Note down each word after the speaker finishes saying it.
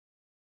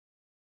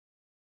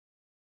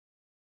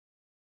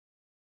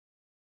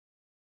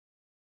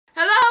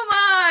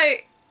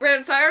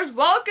Brandon Sires,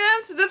 welcome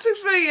to this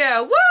week's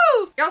video.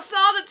 Woo! Y'all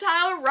saw the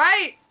title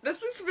right.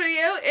 This week's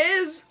video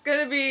is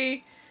gonna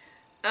be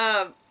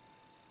the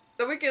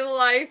week in the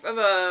life of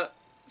a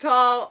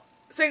tall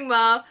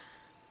Sigma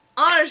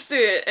honor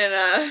student,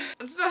 and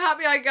I'm so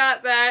happy I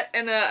got that.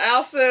 And I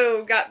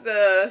also got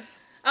the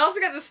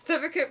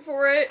certificate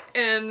for it,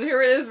 and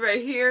here it is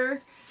right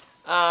here.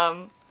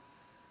 I'm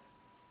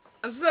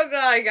so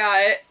glad I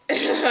got it.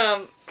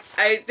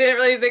 I didn't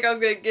really think I was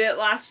gonna get it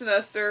last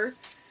semester.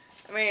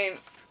 I mean,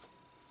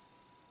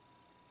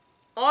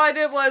 all I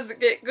did was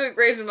get good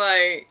grades in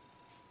my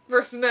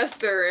first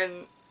semester,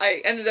 and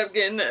I ended up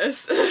getting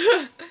this.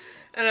 And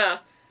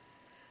not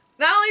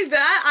only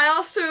that, I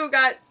also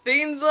got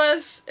Dean's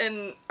List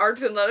in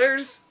Arts and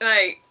Letters, and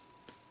I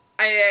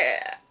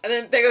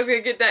didn't think I was gonna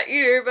get that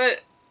either,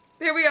 but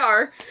here we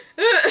are.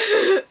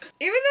 Even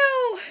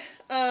though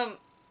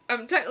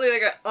I'm technically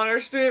like an honor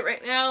student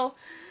right now,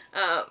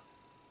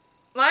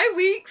 my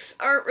weeks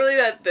aren't really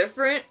that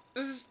different.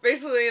 This is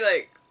basically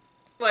like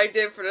what I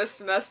did for this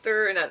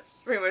semester, and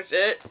that's pretty much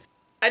it.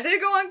 I did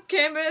go on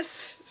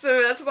campus,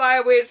 so that's why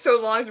I waited so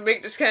long to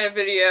make this kind of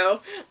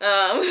video.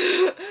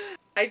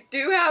 I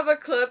do have a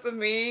clip of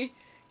me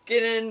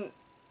getting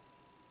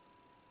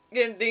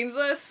Dean's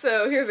List,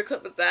 so here's a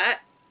clip of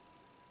that.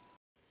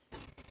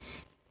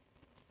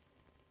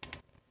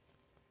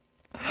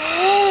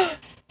 Oh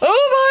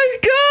my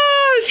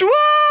gosh!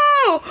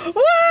 Whoa!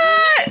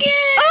 What?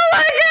 Oh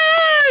my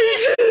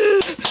gosh!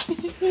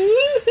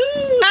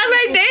 I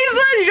made Dean's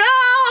List,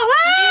 y'all!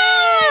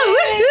 Woo!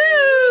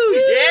 Woohoo!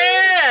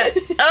 Yeah!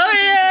 Oh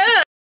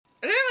yeah! I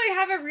didn't really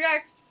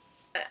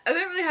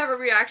have a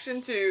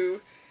reaction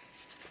to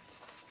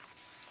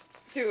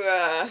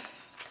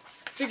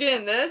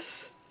getting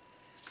this,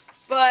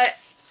 but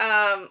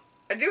I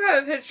do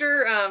have a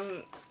picture.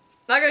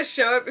 Not gonna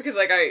show it because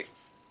like I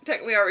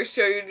technically already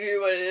showed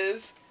you what it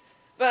is,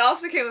 but it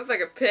also came with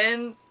like a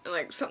pin and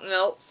like something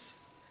else.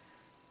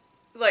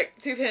 Like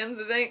 2 pins,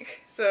 I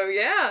think. So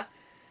yeah,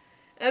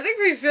 and I think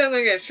pretty soon I'm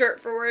gonna get a shirt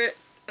for it.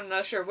 I'm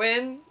not sure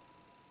when,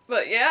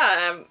 but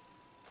yeah, I'm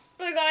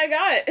really glad I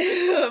got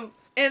it.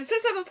 And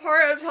since I'm a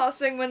part of Tall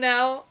Sigma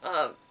now,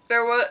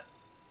 there was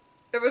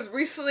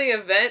recently an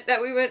event that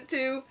we went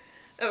to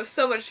that was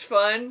so much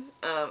fun.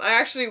 I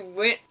actually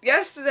went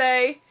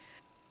yesterday.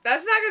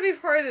 That's not gonna be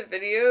part of the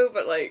video,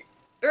 but like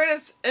during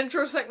this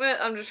intro segment,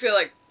 I'm just gonna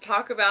like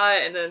talk about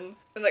it and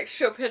like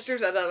show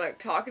pictures as I'm like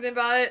talking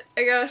about it,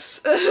 I guess.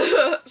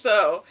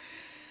 So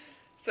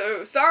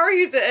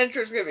sorry the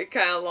intro's gonna be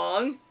kind of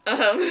long.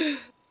 It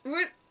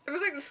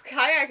was like this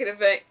kayaking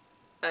event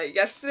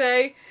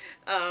yesterday.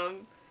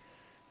 I'm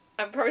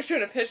probably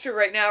showing a picture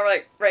right now,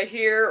 like right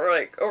here or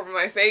like over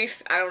my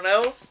face. I don't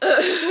know.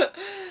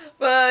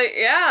 But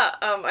yeah,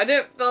 I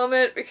didn't film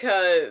it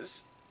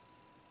because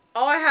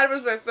all I had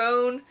was my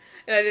phone,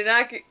 and I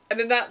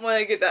did not want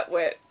to get that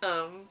wet.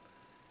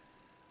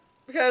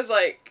 Because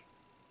like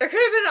there could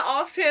have been an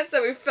off chance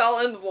that we fell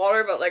in the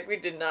water, but like we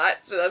did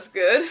not, so that's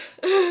good.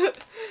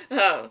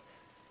 That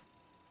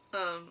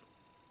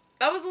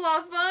was a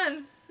lot of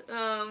fun.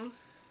 Not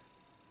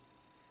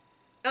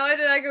only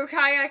did I go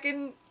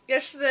kayaking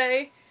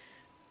yesterday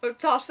with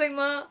Tall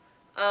Sigma,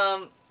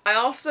 I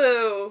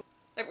also,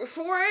 like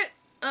before it,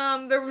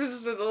 there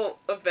was this little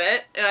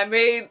event, and I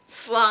made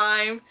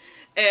slime,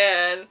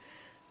 and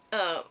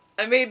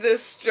I made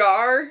this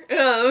jar,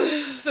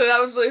 so that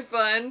was really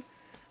fun.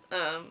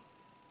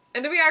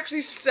 And then we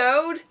actually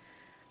sewed.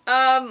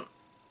 The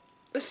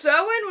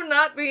sewing would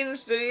not be in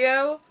this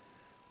video,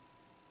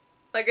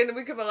 like in the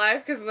week of my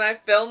life, because when I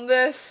filmed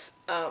this,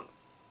 I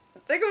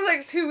think it was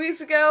like 2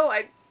 weeks ago,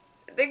 I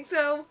think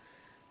so.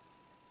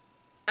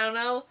 I don't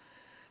know.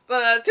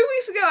 But 2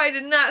 weeks ago I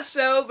did not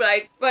sew, but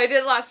I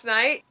did last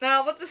night.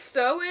 Now with the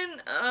sewing,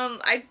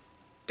 I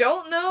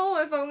don't know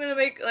if I'm gonna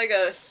make like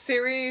a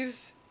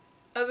series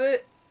of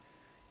it,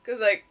 cause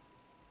like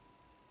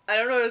I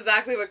don't know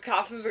exactly what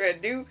costumes we're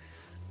gonna do,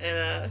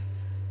 and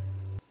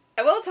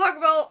I will talk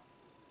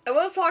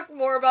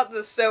more about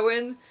the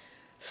sewing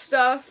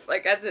stuff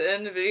like at the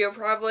end of the video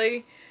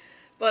probably,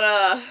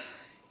 but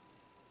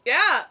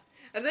yeah,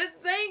 I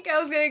didn't think I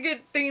was gonna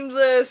get Dean's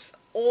List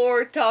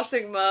or Tall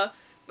Sigma,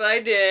 but I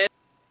did.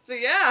 So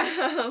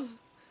yeah,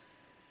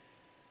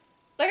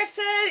 like I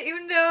said,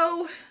 even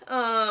though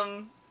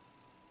I'm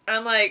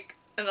like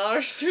an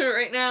honor student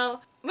right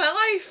now, my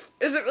life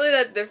isn't really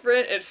that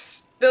different. It's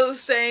still the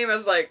same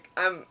as like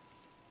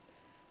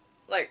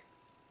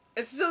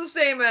it's still the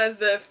same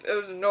as if it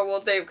was a normal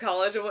day of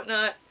college and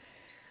whatnot.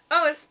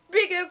 Oh, and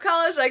speaking of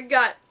college, I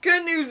got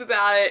good news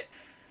about it.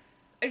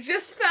 I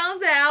just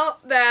found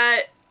out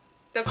that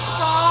the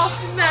fall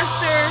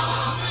semester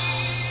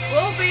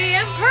will be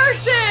in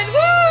person!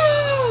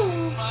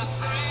 Woo!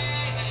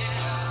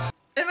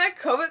 In my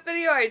COVID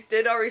video, I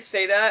did already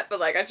say that, but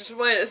like I just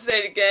wanted to say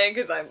it again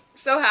because I'm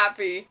so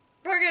happy.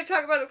 We're gonna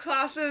talk about the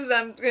classes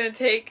I'm gonna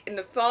take in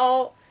the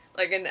fall,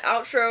 like in the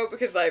outro,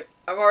 because like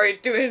I'm already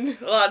doing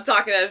a lot of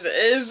talking as it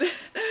is.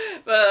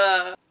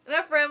 But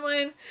enough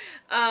rambling.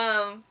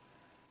 I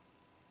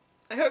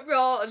hope you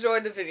all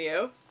enjoyed the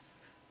video.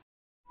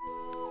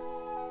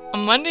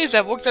 on Mondays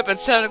I woke up at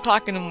 7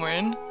 o'clock in the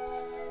morning.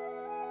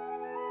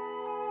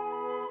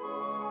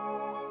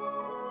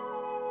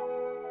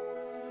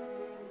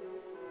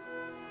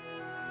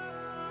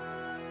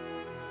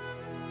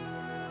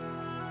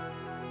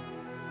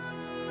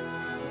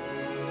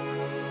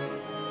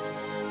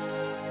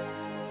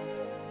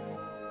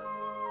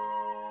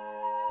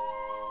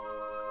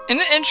 In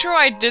the intro,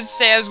 I did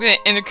say I was going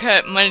to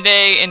intercut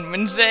Monday and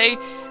Wednesday,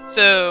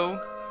 so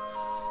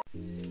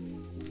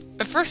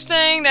the first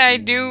thing that I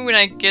do when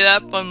I get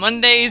up on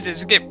Mondays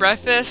is get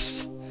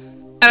breakfast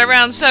at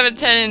around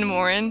 7:10 in the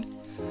morning.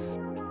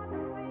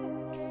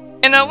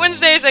 And on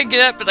Wednesdays, I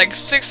get up at like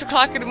 6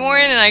 o'clock in the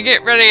morning and I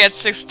get ready at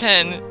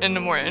 6:10 in the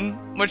morning,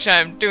 which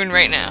I'm doing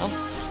right now.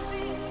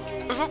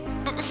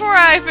 Before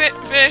I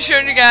finish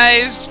showing you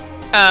guys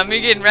me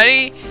getting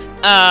ready,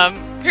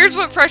 here's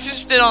what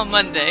Precious did on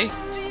Monday.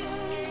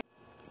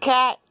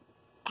 Cat,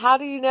 how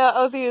do you know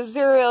Ozzy is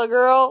cereal,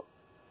 girl?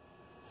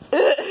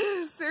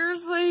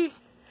 Seriously?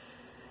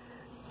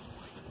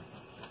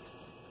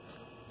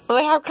 Will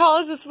they have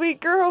college this week,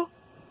 girl?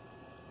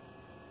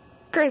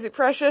 Crazy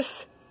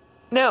Precious.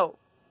 No.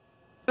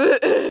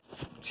 She's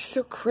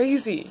so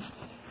crazy.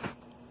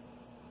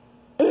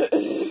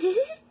 Why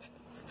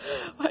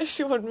does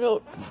she want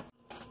milk?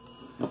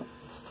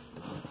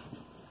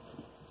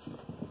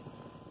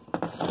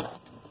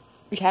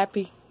 You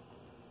happy?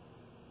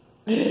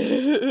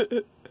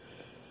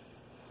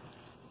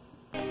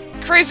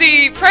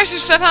 Crazy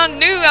Precious somehow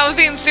knew I was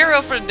eating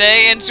cereal for the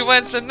day and she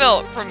wanted some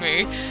milk from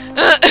me.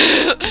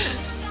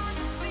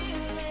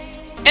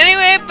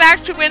 Anyway,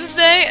 back to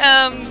Wednesday.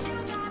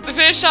 To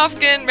finish off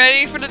getting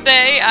ready for the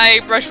day, I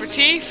brush my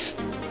teeth,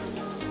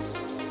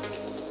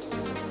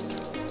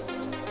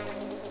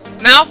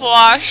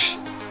 mouthwash,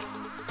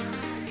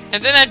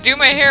 and then I do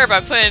my hair by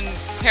putting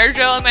hair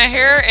gel in my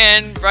hair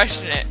and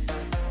brushing it.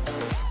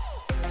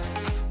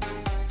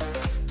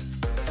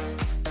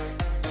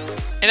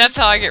 And that's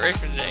how I get ready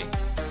for the day.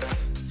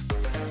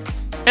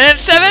 And at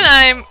 7,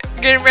 I'm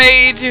getting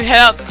ready to head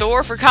out the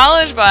door for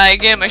college by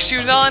getting my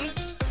shoes on,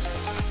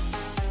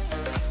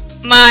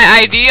 my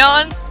ID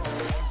on,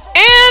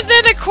 and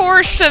then of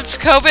course, since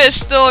COVID is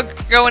still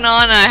going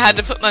on, I had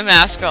to put my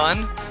mask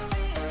on.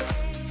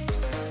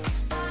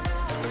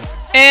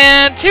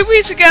 And 2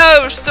 weeks ago,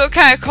 it was still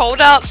kind of cold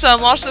out, so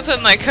I'm also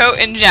putting my coat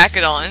and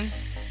jacket on.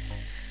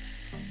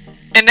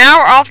 And now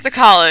we're off to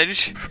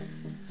college.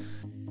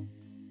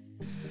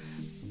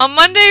 On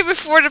Monday,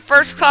 before the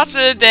first class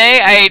of the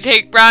day, I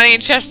take Brownie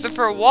and Chester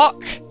for a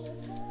walk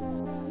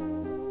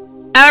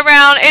at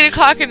around 8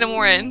 o'clock in the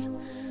morning.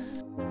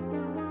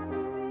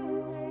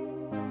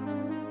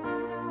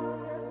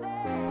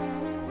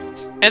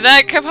 And then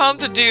I come home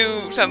to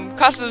do some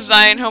custom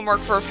design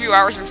homework for a few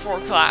hours before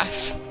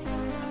class.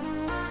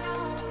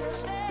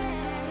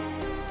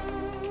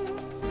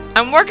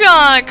 I'm working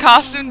on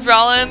costume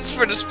drawings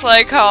for this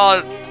play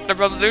called The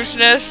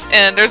Revolutionist,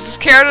 and there's this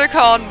character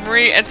called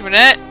Marie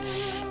Antoinette.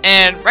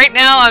 And right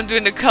now I'm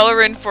doing the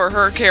coloring for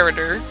her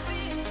character.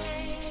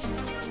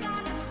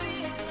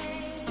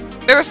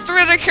 There was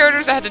 3 other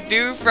characters I had to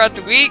do throughout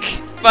the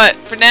week, but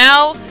for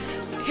now,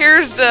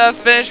 here's the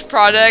finished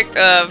product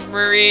of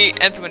Marie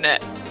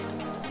Antoinette.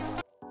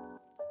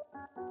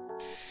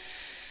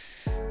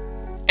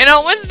 And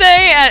on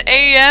Wednesday at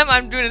 8 AM,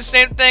 I'm doing the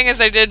same thing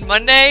as I did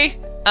Monday,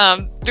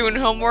 doing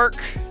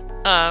homework.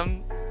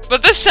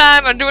 But this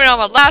time I'm doing it on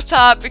my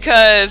laptop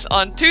because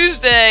on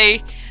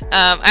Tuesday,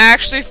 I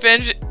actually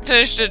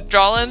finished the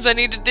drawings I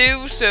need to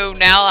do, so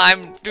now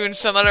I'm doing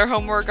some other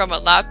homework on my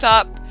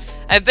laptop.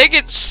 I think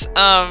it's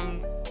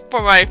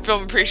for my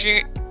film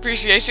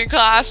appreciation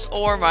class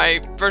or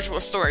my virtual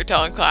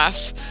storytelling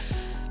class.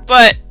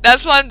 But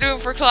that's what I'm doing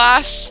for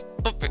class,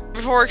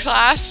 before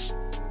class.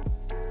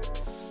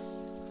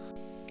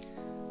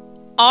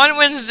 On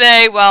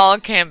Wednesday while on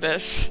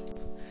campus.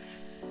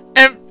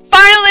 And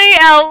finally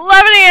at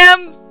 11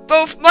 AM,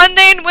 both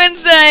Monday and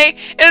Wednesday,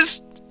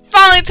 it's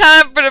finally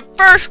time for the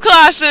first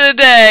class of the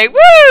day.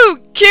 Woo!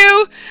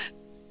 Cue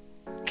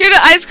the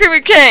ice cream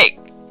and cake.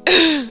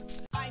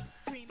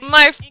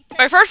 My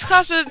first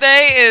class of the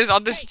day is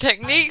audition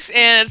techniques,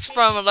 and it's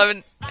from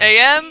 11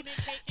 AM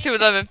to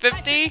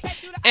 11:50.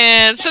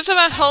 And since I'm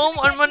at home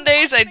on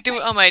Mondays, I do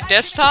it on my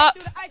desktop.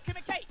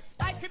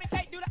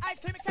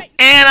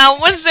 And on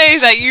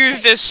Wednesdays, I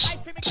use this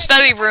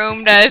study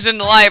room that is in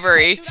the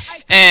library.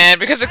 And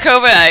because of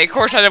COVID, I of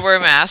course had to wear a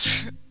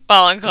mask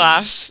while in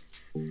class.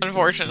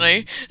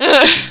 Unfortunately.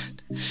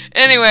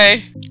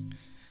 Anyway.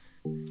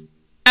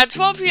 At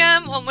 12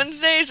 PM on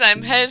Wednesdays,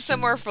 I'm headed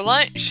somewhere for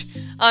lunch.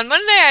 On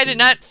Monday, I did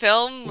not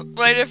film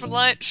what I did for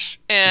lunch,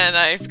 and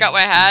I forgot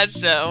what I had,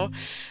 so...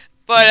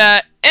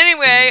 But,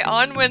 anyway,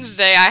 on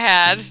Wednesday,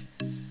 I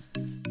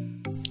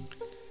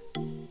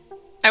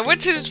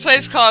went to this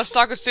place called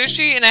Saka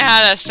Sushi, and I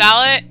had a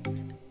salad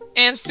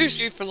and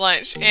sushi for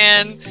lunch.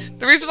 And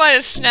the reason why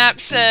the snap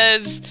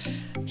says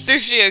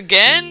sushi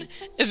again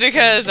is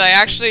because I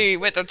actually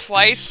went there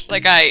twice.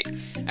 Like, I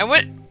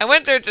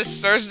went there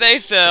this Thursday,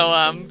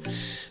 so,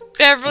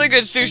 they have really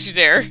good sushi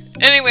there.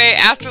 Anyway,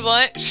 after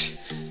lunch,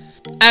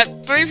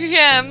 At 3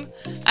 p.m.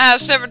 I have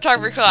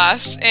cinematography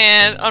class,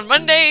 and on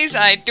Mondays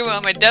I do it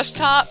on my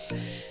desktop,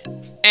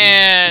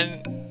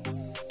 and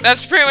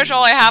that's pretty much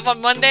all I have on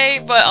Monday.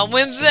 But on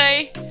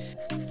Wednesday,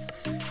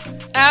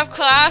 I have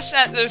class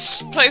at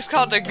this place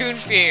called the Goon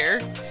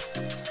Theater.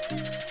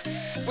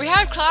 We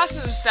have class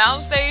in the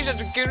soundstage at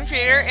the Goon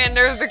Theater, and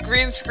there's a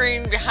green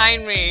screen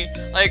behind me.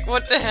 Like,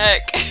 what the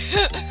heck?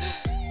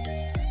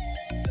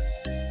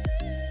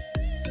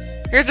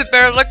 Here's a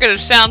better look at the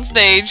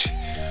soundstage.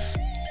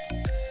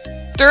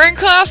 During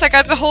class, I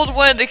got to hold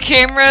one of the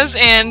cameras,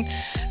 and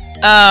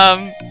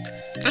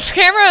this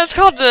camera is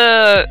called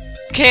the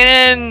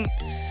Canon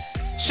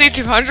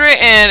C200,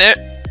 and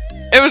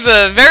it was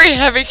a very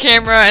heavy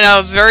camera, and I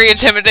was very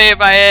intimidated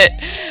by it,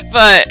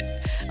 but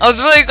I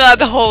was really glad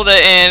to hold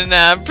it,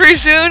 and pretty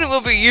soon we'll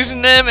be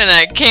using them, and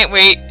I can't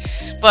wait.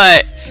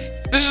 But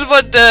this is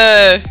what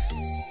the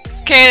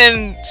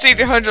Canon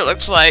C200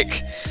 looks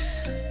like.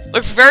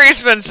 Looks very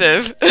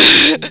expensive.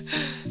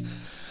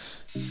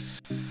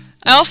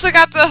 I also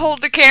got to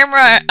hold the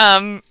camera,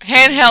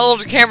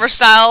 handheld camera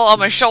style on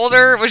my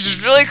shoulder, which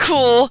is really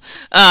cool.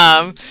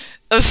 It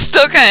was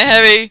still kind of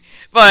heavy,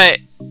 but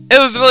it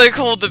was really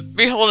cool to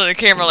be holding a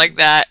camera like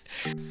that.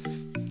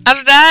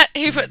 After that,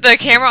 he put the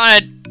camera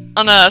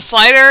on a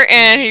slider,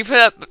 and he put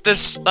up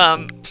this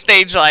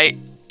stage light.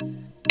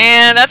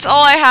 And that's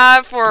all I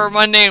have for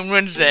Monday and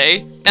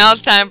Wednesday. Now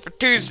it's time for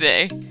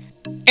Tuesday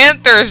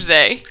and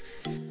Thursday.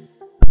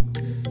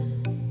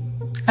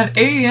 At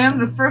 8 a.m.,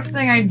 the first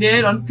thing I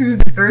did on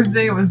Tuesday and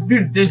Thursday was do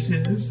the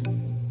dishes.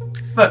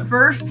 But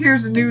first,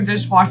 here's a new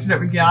dishwasher that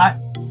we got.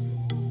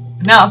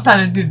 And now it's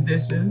time to do the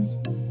dishes.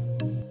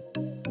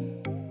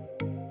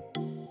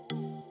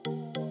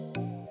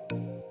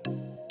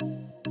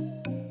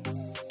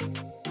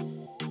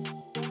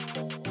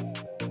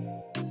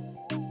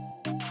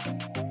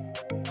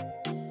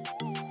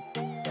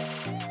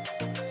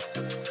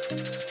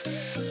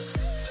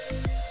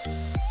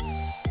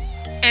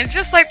 And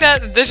just like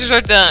that, the dishes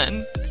are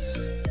done.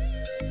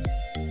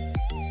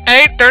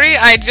 At 8:30,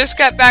 I just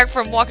got back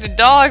from walking the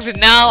dogs, and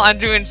now I'm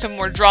doing some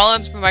more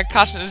drawings for my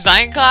costume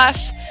design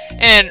class.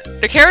 And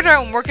the character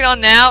I'm working on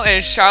now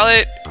is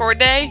Charlotte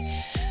Corday.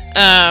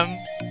 I'm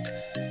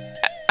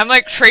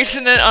like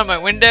tracing it on my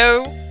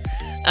window.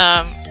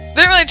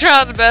 Didn't really try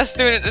out the best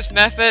doing it this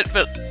method,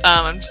 but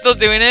I'm still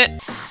doing it.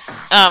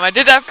 I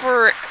did that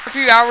for a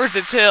few hours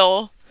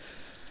until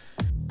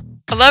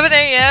 11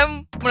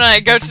 a.m. when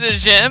I go to the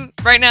gym.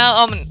 Right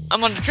now,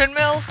 I'm on the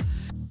treadmill.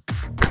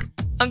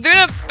 I'm doing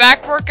a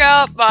back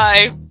workout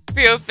by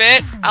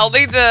FioFit. I'll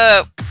leave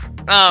the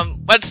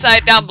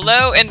website down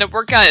below and the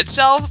workout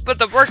itself, but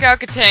the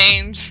workout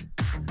contains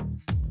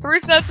 3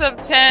 sets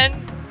of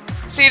 10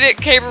 seated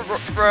cable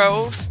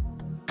rows,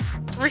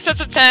 3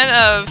 sets of 10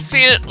 of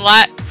seated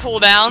lat pull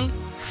down.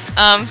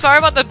 Sorry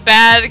about the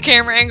bad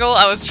camera angle.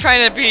 I was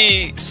trying to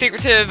be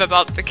secretive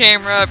about the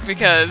camera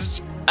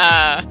because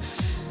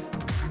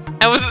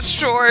I wasn't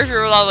sure if you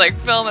were allowed to like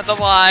film at the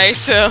Y,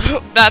 so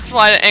that's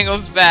why the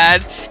angle's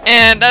bad.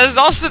 And that is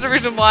also the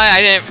reason why I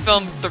didn't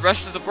film the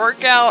rest of the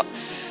workout.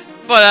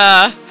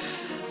 But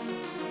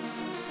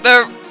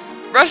the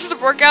rest of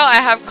the workout, I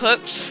have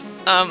clips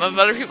of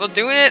other people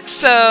doing it.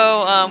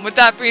 So with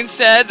that being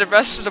said, the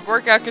rest of the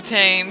workout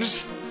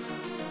contains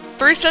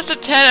 3 sets of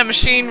 10 of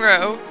machine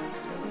row,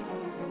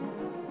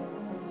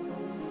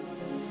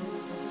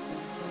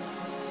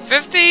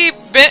 50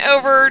 bent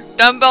over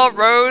dumbbell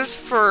rows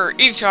for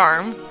each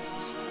arm,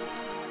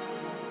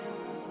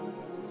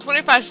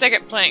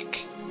 25-second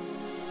plank,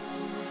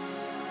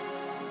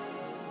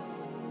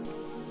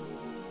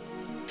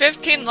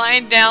 15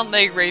 lying down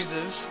leg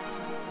raises,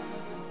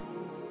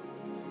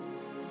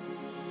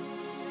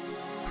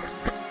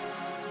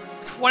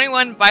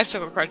 21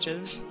 bicycle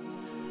crutches.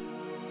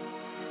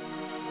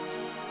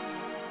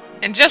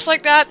 And just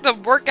like that, the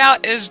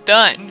workout is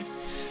done.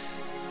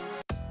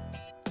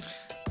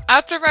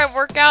 After my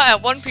workout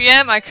at 1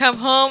 p.m., I come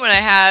home and I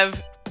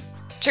have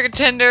chicken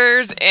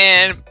tenders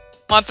and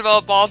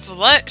mozzarella balls for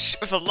lunch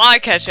with a lot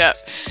of ketchup.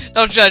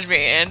 Don't judge me.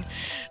 And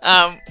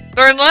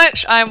during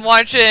lunch, I'm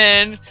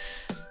watching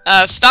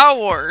Star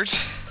Wars,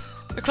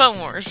 the Clone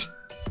Wars.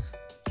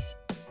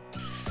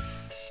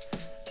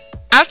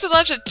 After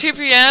lunch at 2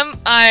 p.m.,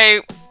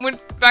 I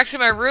went back to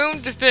my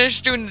room to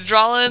finish doing the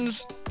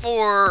drawings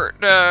for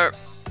the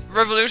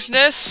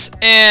Revolutionists,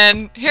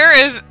 and here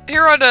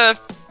are the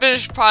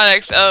finished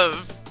products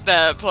of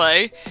the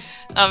play.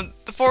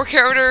 The 4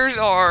 characters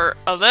are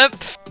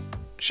Olymp,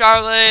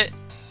 Charlotte,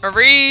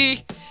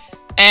 Marie,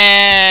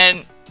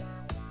 and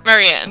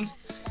Marianne.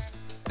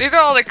 These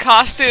are all the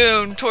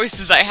costume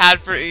choices I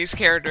had for these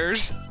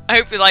characters. I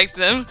hope you like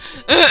them,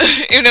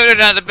 even though they're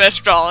not the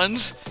best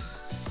drawings.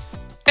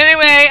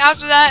 Anyway,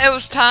 after that, it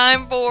was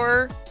time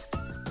for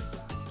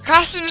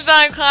costume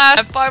design class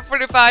at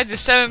 5:45 to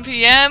 7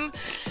 p.m.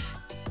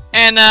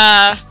 And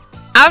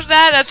after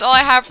that, that's all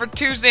I have for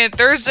Tuesday and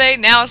Thursday.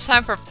 Now it's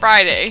time for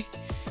Friday.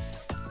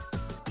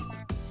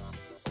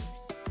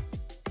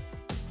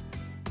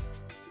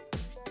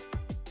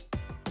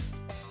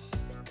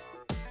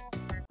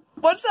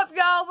 What's up,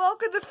 y'all?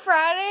 Welcome to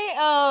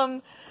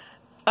Friday.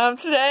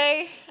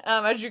 Today,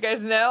 as you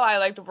guys know, I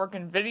like to work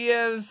in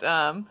videos.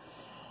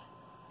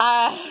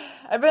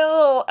 I've been a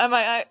little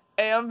MIA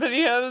on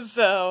videos,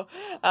 so,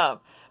 but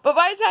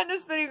by the time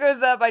this video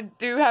goes up, I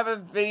do have a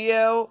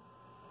video,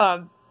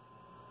 that'll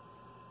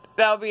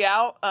be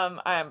out. I'm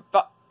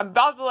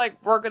about to,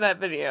 like, work on that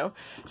video.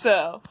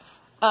 So,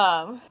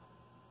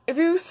 if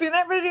you've seen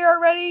that video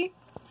already,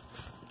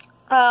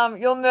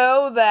 you'll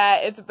know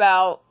that it's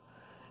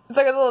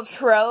like a little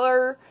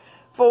trailer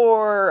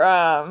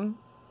for,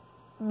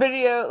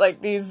 video, like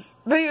these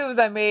videos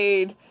I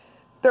made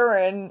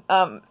during,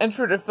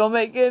 intro to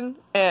filmmaking,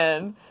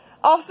 and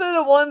also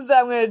the ones that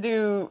I'm gonna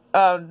do,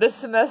 this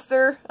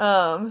semester.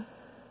 There's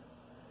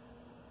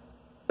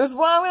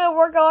one I'm gonna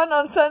work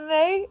on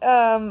Sunday.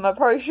 I'll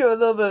probably show a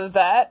little bit of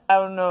that. I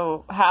don't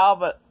know how,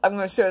 but I'm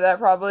gonna show that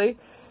probably.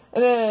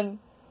 And then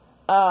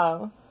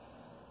I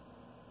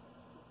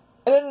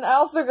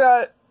also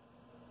got,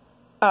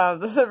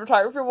 the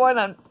cinematography one.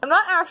 I'm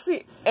not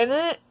actually in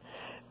it,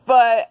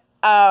 but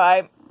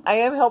I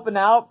am helping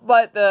out.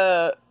 But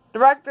the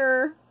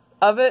director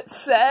of it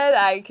said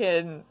I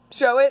can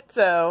show it,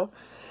 so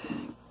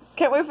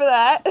can't wait for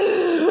that.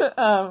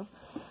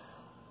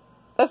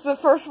 That's the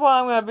first one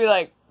I'm gonna be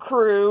like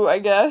crew, I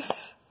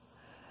guess.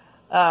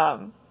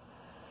 So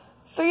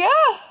yeah,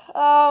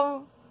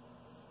 I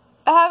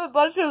have a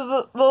bunch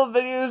of little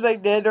videos I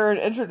did during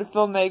intro to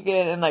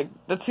filmmaking and like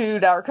the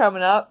 2 that are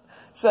coming up.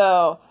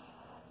 So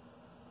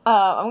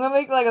I'm gonna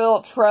make like a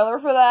little trailer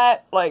for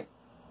that. Like,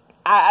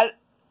 as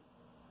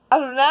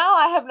of now,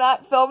 I have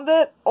not filmed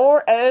it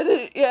or edited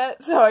it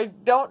yet, so I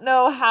don't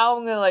know how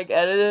I'm gonna like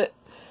edit it.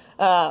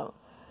 I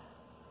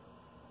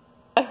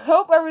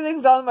hope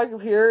everything's on my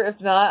computer.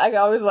 If not, I can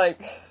always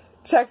like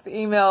check the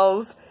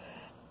emails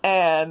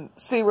and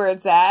see where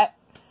it's at,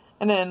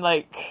 and then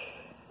like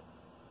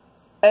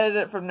edit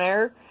it from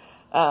there.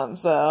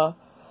 So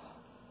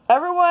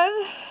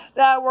everyone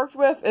that I worked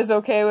with is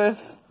okay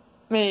with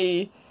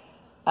me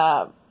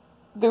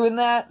doing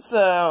that,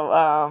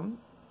 so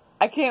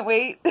I can't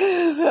wait.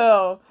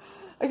 So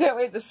I can't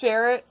wait to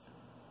share it.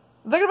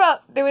 I'm thinking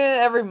about doing it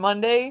every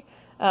Monday.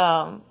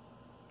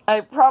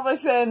 I probably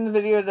send a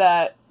video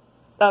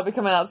that'll be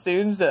coming out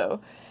soon,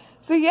 so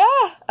yeah,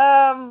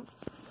 I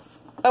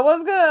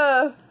was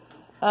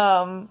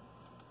gonna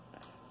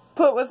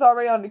put what's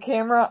already on the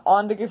camera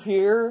on the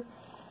computer,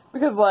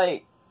 because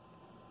like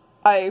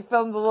I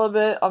filmed a little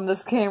bit on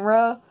this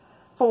camera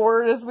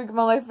for this Week of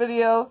My Life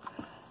video,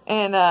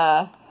 and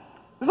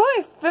there's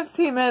only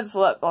 15 minutes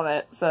left on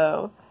it,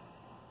 so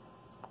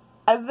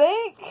I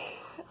think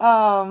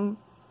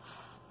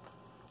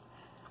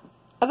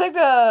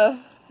the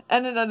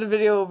ending of the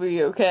video will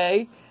be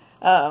okay.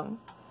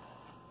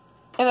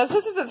 And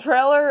since it's a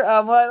trailer,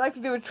 what I like to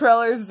do with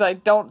trailers is I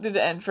don't do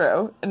the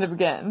intro in the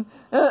beginning.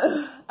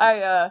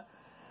 I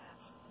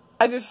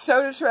just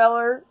show the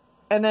trailer,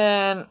 and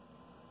then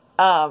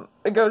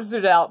it goes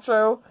through the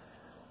outro,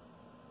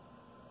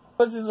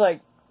 which is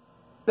like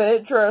the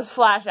intro /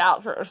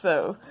 outro.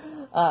 So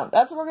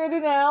that's what we're gonna do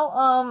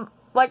now.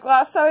 Like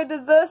last time I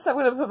did this, I'm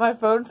gonna put my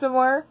phone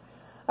somewhere.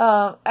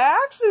 I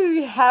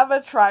actually have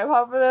a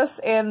tripod for this,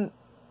 and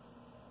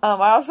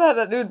I also have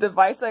that new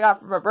device I got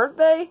for my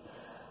birthday.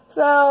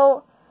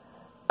 So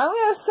I'm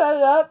gonna set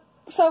it up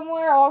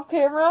somewhere off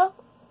camera,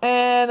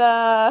 and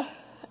I'm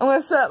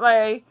gonna set up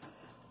my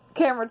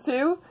camera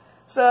too.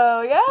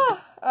 So yeah,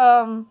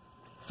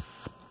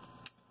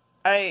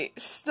 I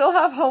still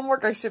have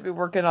homework I should be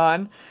working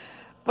on,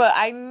 but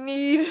I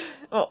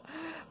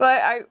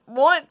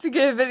want to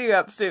get a video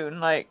up soon.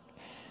 Like,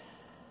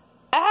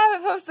 I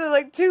haven't posted in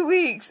like 2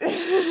 weeks.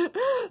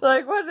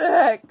 Like, what the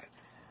heck?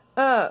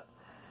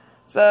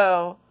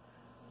 So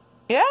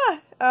yeah,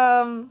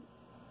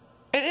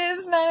 it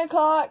is 9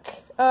 o'clock.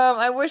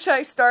 I wish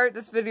I started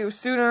this video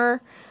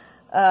sooner.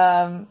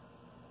 But,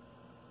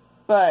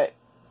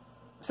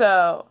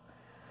 so,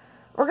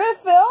 we're gonna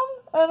film,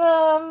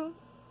 and,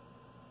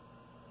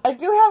 I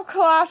do have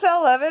class at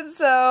 11,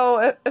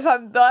 so if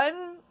I'm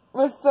done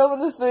with filming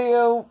this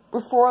video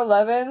before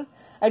 11,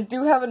 I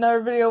do have another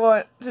video I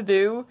want to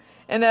do,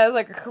 and that is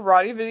like a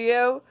karate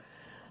video.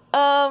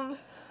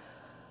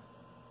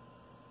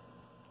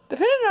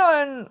 Depending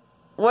on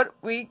what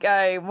week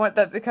I want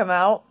that to come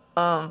out,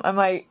 I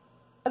think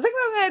what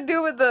I'm gonna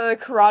do with the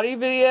karate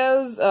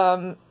videos,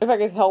 if I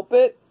can help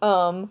it,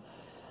 I'm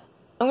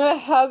gonna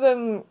have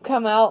them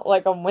come out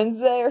like on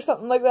Wednesday or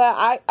something like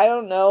that. I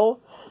don't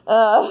know.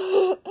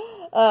 I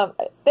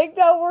think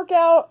that'll work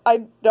out.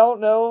 I don't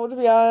know, to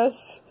be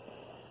honest.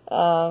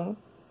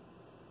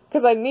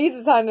 Cause I need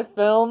the time to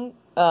film,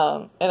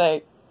 and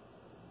I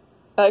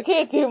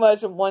can't do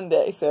much in one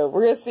day, so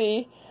we're gonna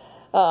see.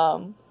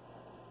 I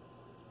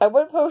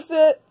would post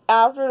it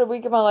after the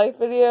Week of My Life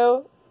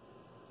video,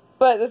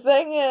 but the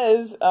thing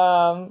is,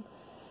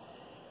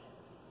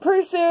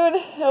 pretty soon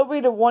it'll be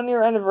the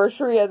 1-year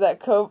anniversary of that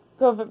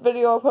COVID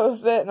video I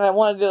posted, and I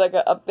want to do like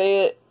an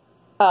updated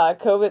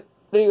COVID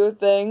video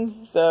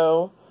thing.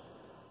 So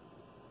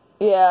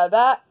yeah,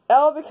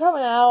 that'll be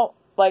coming out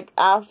like,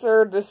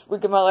 after this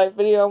Week of My Life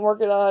video I'm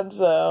working on,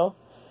 so,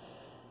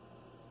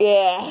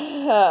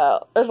 yeah,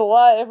 there's a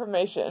lot of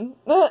information.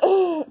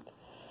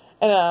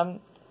 And,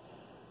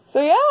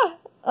 so yeah,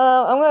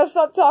 I'm gonna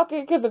stop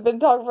talking because I've been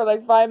talking for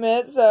like 5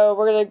 minutes, so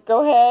we're gonna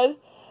go ahead,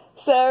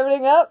 set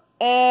everything up,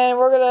 and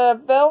we're gonna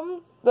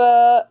film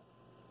the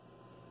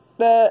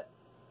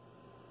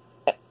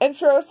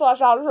intro /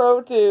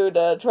 outro to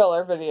the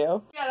trailer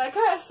video. Yeah, that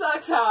kind of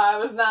sucks how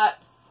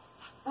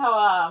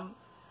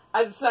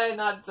I decided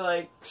not to,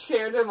 like,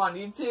 share them on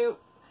YouTube,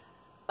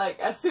 like,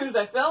 as soon as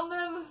I filmed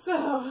them, so,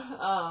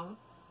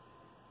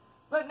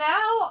 but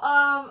now,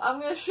 I'm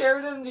gonna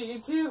share them to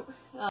YouTube.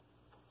 I'm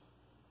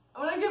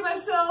gonna give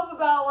myself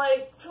about,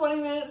 like,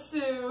 20 minutes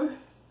to,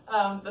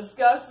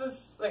 discuss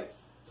this, like,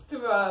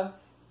 to,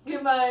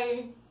 give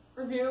my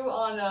review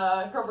on,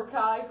 Cobra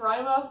Kai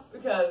Karate Muff,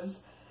 because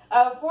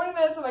I have 40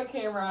 minutes on my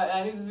camera, and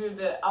I need to do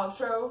the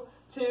outro,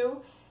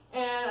 too,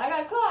 and I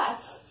got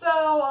class,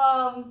 so,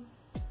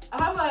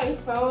 I have my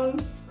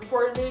phone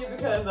recording me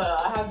because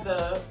I have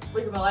the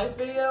Week of My Life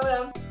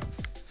video.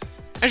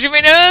 As you may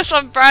notice,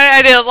 on Friday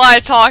I did a lot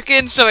of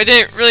talking, so I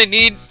didn't really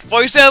need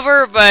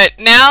voiceover, but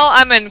now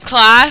I'm in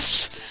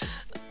class.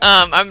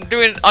 I'm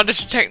doing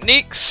audition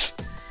techniques.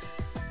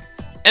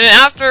 And then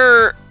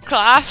after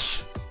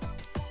class,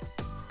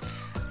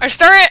 I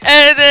started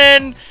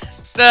editing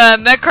the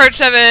Megcard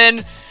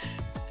 7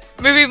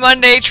 Movie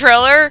Monday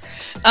trailer.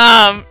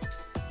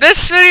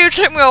 This video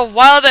took me a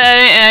while to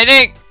edit, and I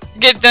didn't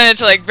get done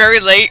until like very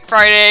late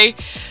Friday,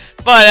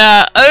 but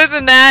other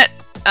than that,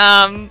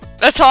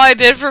 that's all I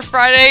did for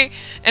Friday,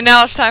 and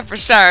now it's time for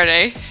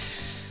Saturday.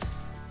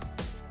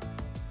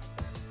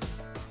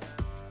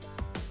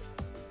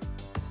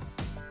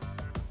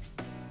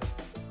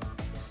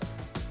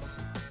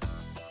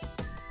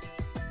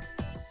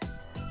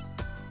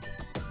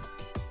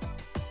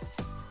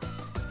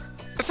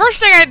 The first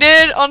thing I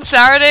did on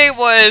Saturday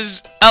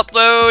was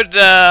upload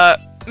the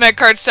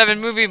Megcard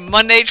 7 Movie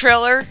Monday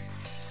trailer.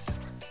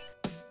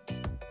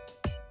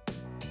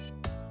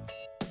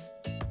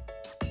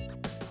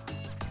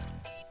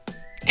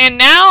 And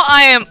now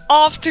I am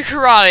off to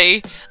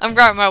karate. I'm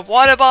grabbing my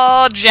water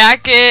ball,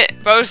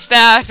 jacket, bow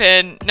staff,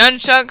 and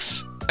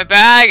nunchucks, my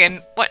bag,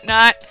 and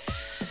whatnot.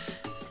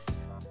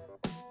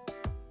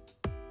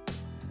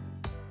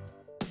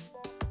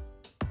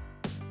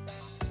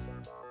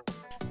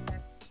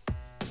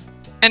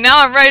 And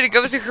now I'm ready to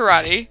go to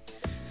karate.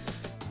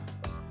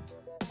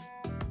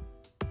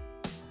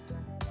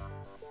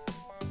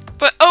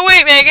 But, oh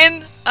wait,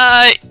 Megan,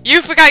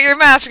 you forgot your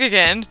mask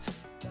again.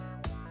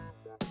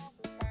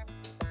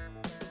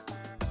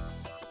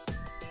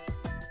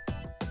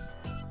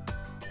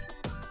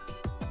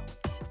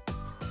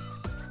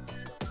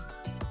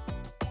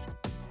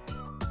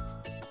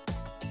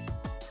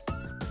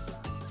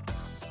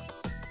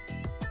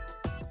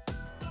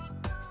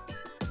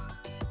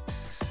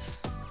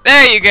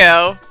 There you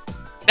go.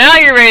 Now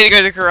you're ready to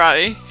go to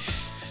karate.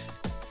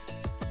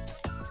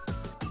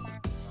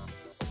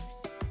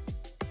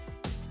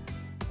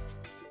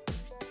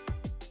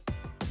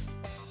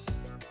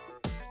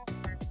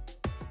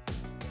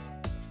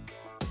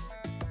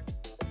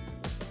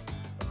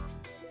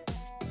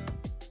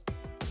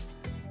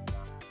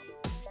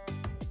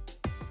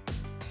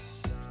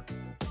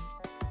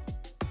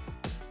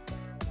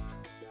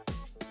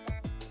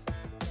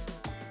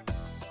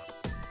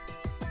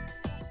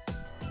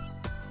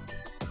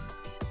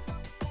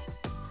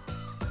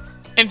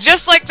 And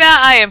just like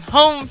that, I am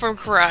home from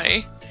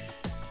karate.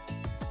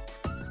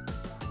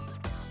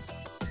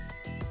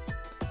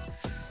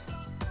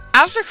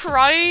 After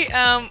karate,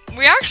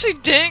 we actually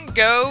didn't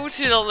go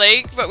to the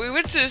lake, but we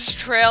went to this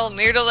trail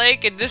near the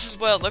lake, and this is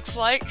what it looks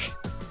like.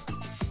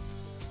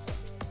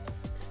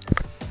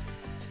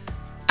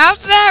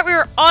 After that, we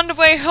were on the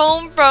way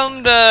home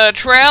from the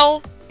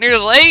trail near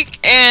the lake,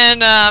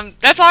 and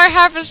that's all I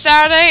have for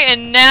Saturday,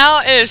 and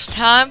now it is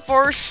time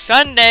for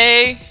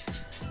Sunday.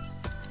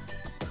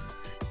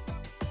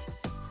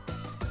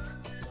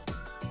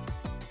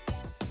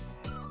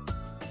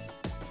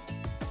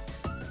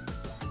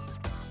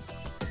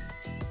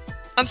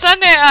 On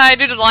Sunday, I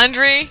did the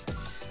laundry,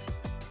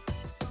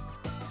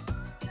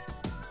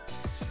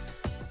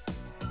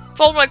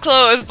 fold my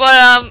clothes,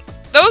 but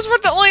those were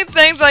the only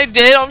things I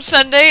did on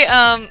Sunday.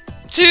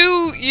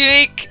 Two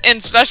unique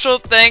and special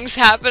things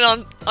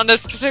happened on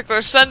this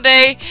particular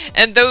Sunday,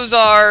 and those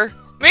are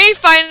me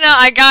finding out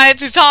I got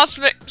into Top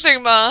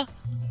Sigma,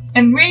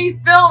 and me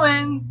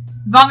filming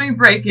Zombie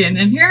Break-In,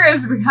 and here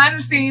is behind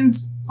the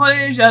scenes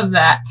footage of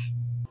that.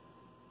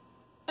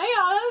 Hey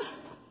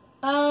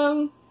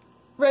Autumn,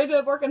 ready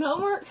to work on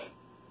homework?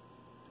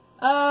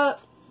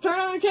 Turn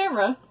on your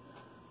camera.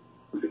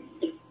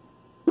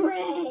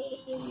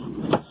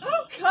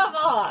 Oh, come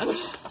on!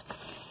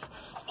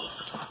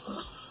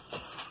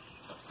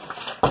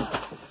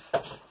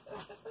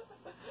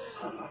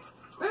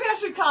 Maybe I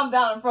should calm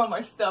down in front of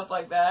my stuff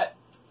like that.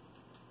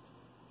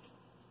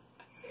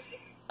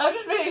 I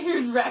just made a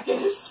huge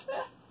ruckus.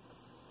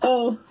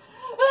 Oh.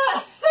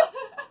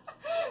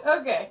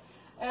 Okay.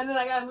 And then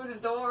I gotta move the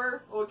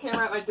door, well,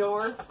 camera at my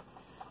door.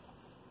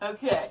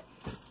 Okay,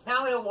 now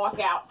I'm gonna walk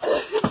out.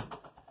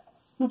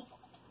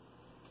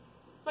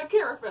 My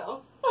camera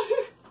fell.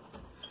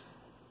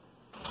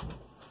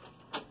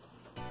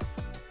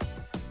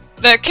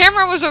 The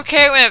camera was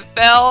okay when it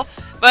fell,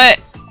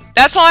 but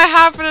that's all I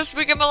have for this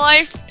week in my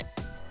life.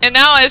 And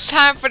now it's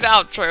time for the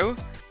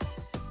outro.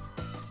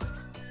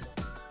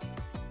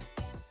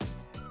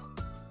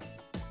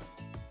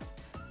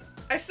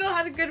 I still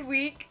had a good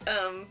week.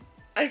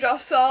 As y'all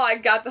saw, I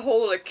got to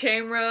hold a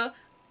camera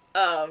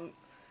on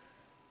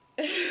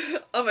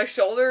my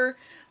shoulder,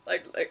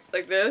 like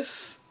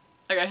this,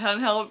 like a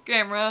handheld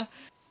camera.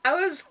 I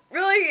was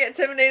really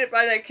intimidated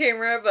by that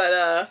camera,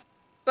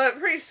 but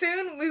pretty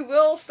soon we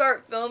will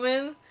start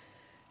filming,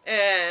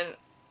 and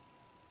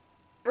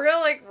we're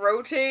gonna like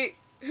rotate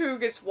who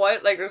gets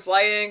what. Like there's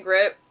lighting,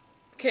 grip,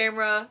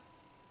 camera,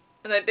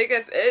 and I think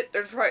that's it.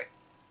 There's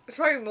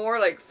probably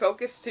more like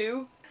focus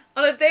too.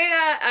 On the day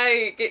that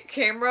I get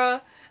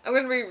camera, I'm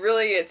gonna be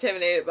really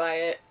intimidated by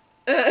it.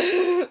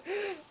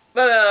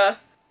 but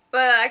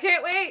I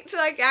can't wait to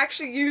like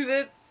actually use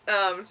it.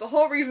 It's the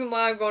whole reason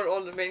why I'm going to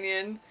Old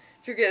Dominion,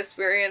 to get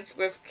experience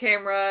with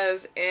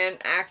cameras and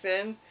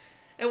acting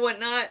and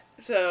whatnot.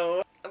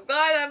 So I'm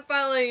glad I'm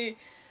finally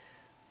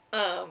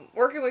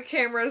working with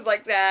cameras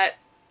like that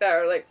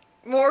are like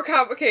more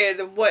complicated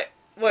than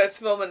what's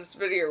filming this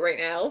video right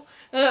now.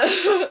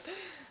 I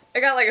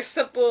got like a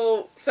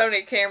simple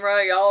Sony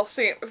camera, y'all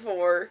seen it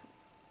before.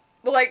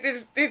 But like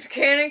these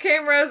Canon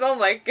cameras, oh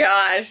my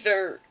gosh,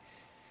 y'all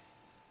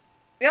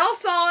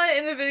saw it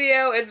in the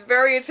video, it's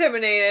very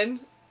intimidating.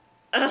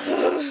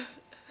 But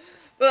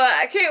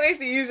I can't wait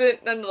to use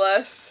it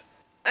nonetheless.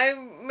 I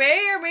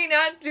may or may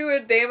not do a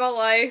day of my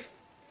life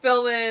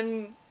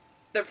filming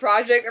the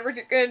project that we're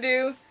gonna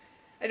do.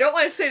 I don't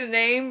want to say the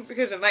name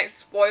because it might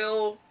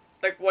spoil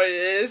like what it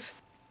is.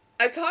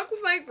 I talked with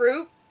my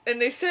group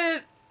and they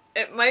said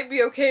it might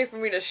be okay for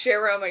me to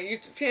share it on my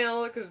YouTube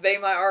channel because they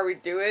might already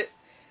do it.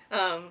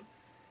 Originally,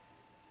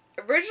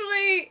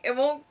 it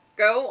won't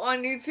go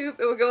on YouTube.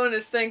 It will go on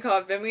this thing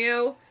called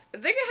Vimeo. I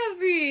think it has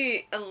to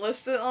be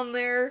enlisted on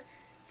there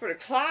for the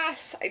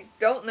class. I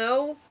don't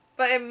know.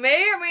 But it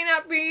may or may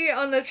not be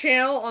on the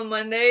channel on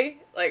Monday,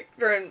 like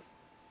during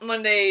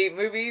Monday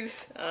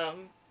movies.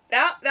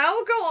 That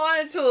will go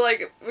on until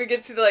like we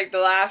get to like the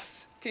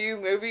last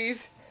few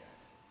movies.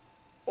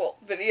 Well,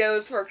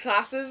 videos for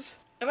classes.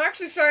 I'm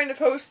actually starting to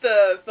post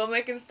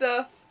filmmaking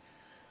stuff,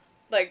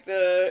 like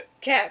the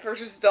cat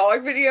versus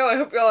dog video. I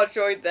hope y'all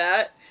enjoyed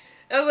that.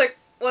 That was like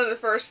one of the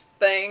first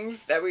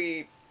things that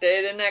we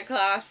did in that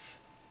class.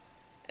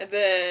 And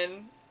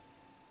then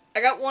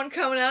I got one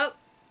coming up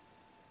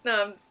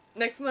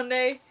next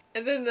Monday,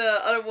 and then the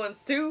other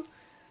ones too.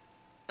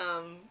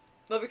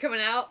 They'll be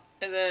coming out,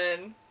 and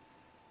then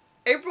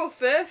April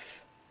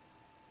 5th.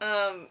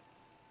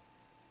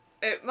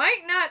 It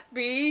might not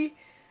be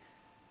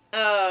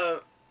a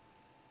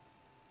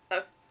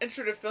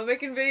intro to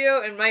filmmaking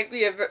video. It might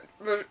be a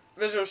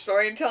visual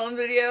storytelling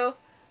video.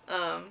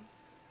 I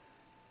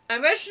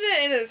mentioned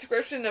it in the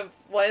description of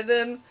one of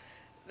them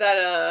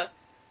that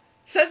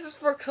since it's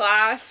for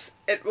class,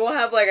 it will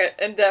have like an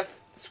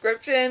in-depth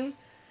description.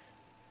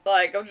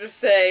 Like I'll just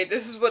say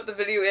this is what the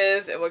video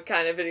is and what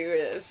kind of video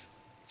it is.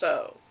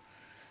 So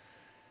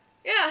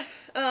yeah,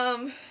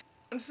 I'm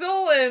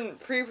still in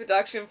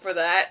pre-production for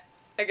that,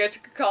 I guess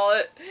you could call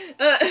it.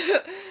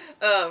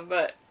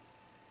 But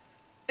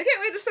I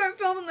can't wait to start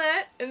filming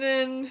that, and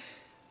then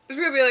there's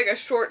gonna be like a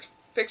short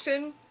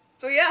fiction.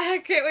 So yeah, I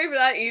can't wait for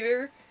that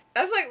either.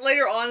 That's like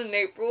later on in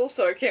April,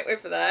 so I can't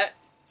wait for that.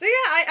 So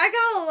yeah, I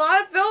got a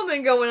lot of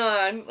filming going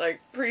on,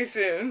 like, pretty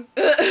soon.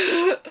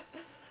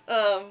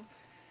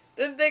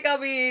 Didn't think I'll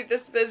be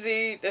this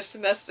busy this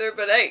semester,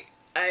 but hey,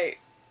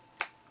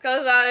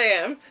 cause I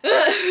am.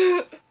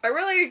 I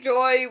really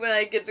enjoy when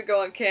I get to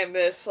go on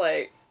campus.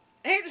 Like,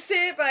 I hate to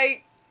say it, but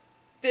I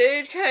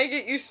did kind of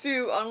get used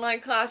to online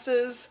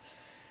classes,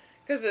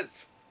 because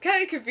it's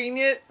kind of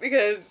convenient,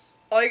 because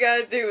all you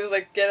gotta do is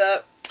like get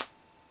up,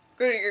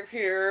 go to your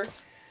computer,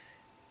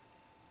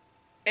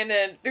 and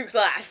then do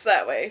class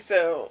that way.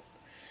 So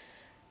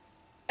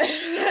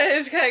that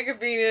is kind of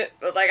convenient,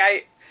 but like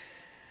I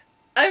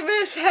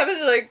miss having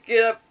to like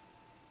get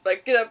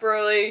up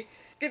early,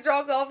 get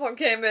dropped off on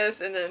campus,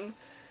 and then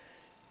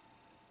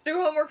do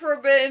homework for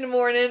a bit in the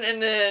morning,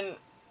 and then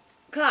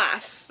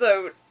class.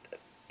 So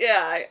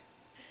yeah,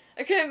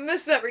 I kind of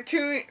miss that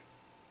routine.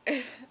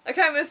 I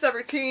kind of miss that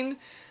routine,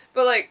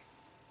 but like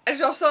as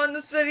y'all saw in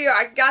this video,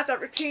 I got that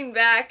routine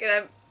back, and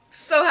I'm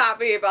so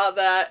happy about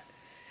that.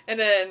 And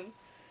then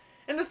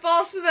in the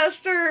fall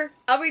semester,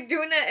 I'll be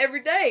doing that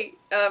every day,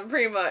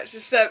 pretty much,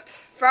 except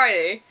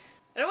Friday.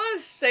 I don't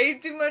want to say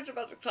too much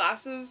about the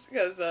classes,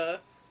 because,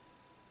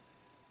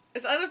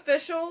 it's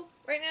unofficial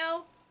right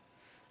now.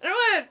 I don't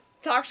want to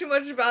talk too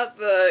much about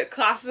the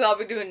classes I'll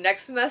be doing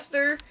next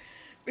semester,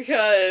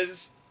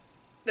 because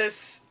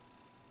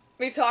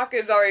me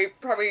talking is already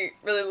probably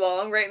really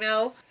long right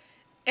now.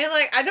 And,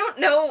 like, I don't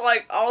know,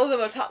 like, all of them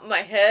on top of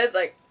my head.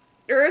 Like,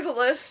 there is a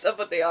list of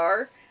what they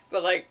are,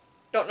 but, like,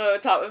 don't know the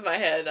top of my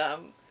head.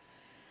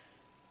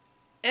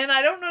 And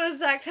I don't know the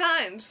exact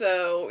time,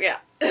 so yeah,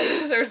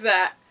 there's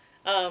that.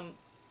 I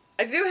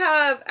do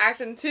have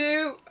Acting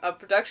 2, a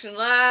production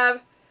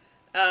lab,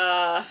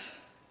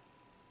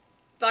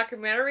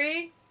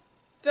 documentary,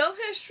 film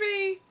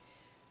history,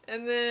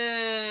 and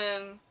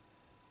then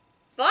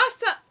the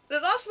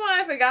last one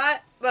I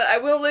forgot, but I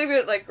will leave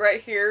it like right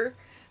here,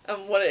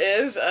 what it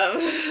is.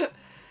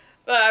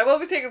 But I will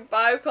be taking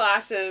 5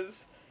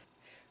 classes.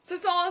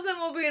 Since all of them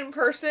will be in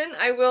person,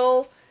 I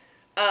will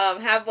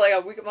have like a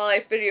week of my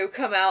life video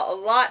come out a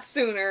lot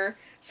sooner,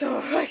 so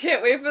I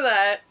can't wait for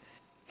that.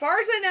 As far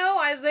as I know,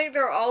 I think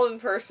they're all in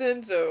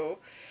person, so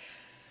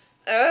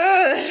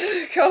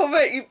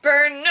COVID, you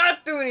better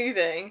not do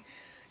anything,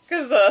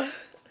 because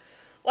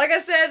like I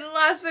said in the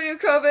last video,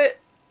 COVID,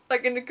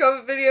 like in the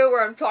COVID video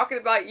where I'm talking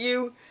about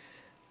you,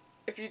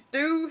 if you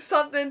do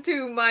something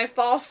to my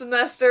fall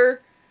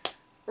semester,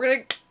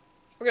 we're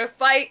gonna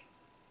fight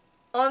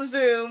on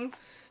Zoom,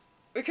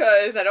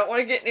 because I don't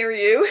want to get near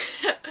you.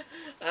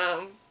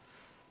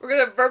 We're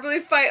gonna verbally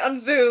fight on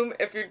Zoom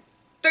if you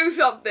do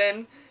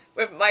something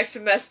with my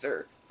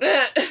semester.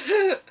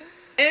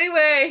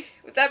 Anyway,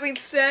 with that being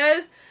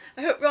said,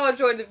 I hope you all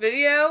enjoyed the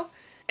video.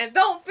 And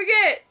don't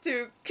forget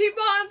to keep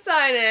on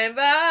signing.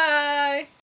 Bye!